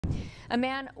A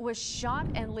man was shot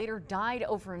and later died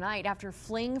overnight after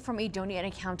fleeing from a Dona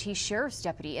Ana County Sheriff's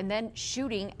deputy and then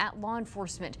shooting at law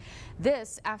enforcement.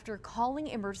 This after calling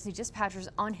emergency dispatchers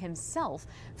on himself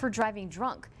for driving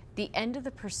drunk. The end of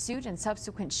the pursuit and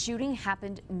subsequent shooting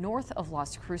happened north of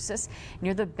Las Cruces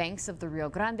near the banks of the Rio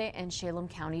Grande and Salem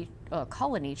County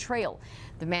Colony Trail.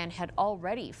 The man had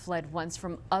already fled once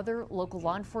from other local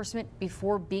law enforcement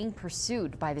before being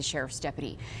pursued by the sheriff's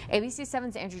deputy. ABC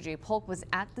 7's Andrew J. Polk was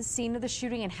at the scene of the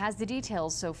shooting and has the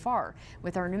details so far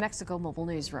with our New Mexico mobile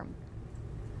newsroom.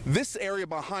 This area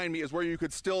behind me is where you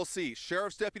could still see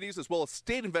sheriff's deputies as well as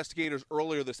state investigators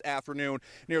earlier this afternoon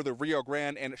near the Rio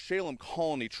Grande and Salem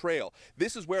Colony Trail.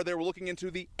 This is where they were looking into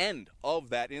the end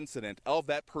of that incident, of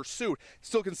that pursuit.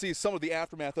 Still can see some of the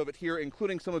aftermath of it here,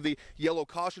 including some of the yellow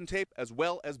caution tape as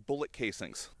well as bullet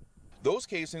casings. Those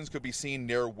casings could be seen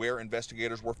near where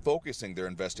investigators were focusing their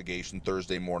investigation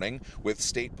Thursday morning, with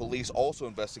state police also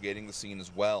investigating the scene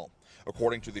as well.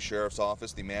 According to the sheriff's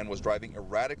office, the man was driving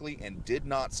erratically and did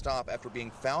not stop after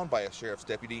being found by a sheriff's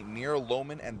deputy near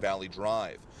Loman and Valley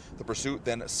Drive. The pursuit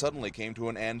then suddenly came to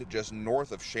an end just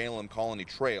north of Salem Colony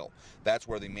Trail. That's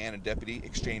where the man and deputy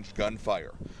exchanged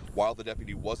gunfire. While the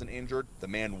deputy wasn't injured, the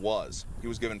man was. He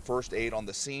was given first aid on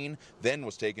the scene, then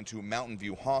was taken to Mountain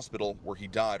View Hospital, where he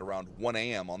died around 1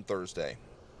 a.m. on Thursday.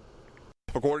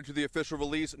 According to the official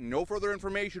release, no further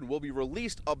information will be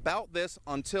released about this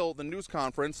until the news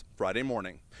conference Friday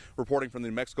morning. Reporting from the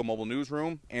New Mexico Mobile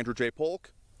Newsroom, Andrew J.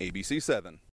 Polk, ABC 7.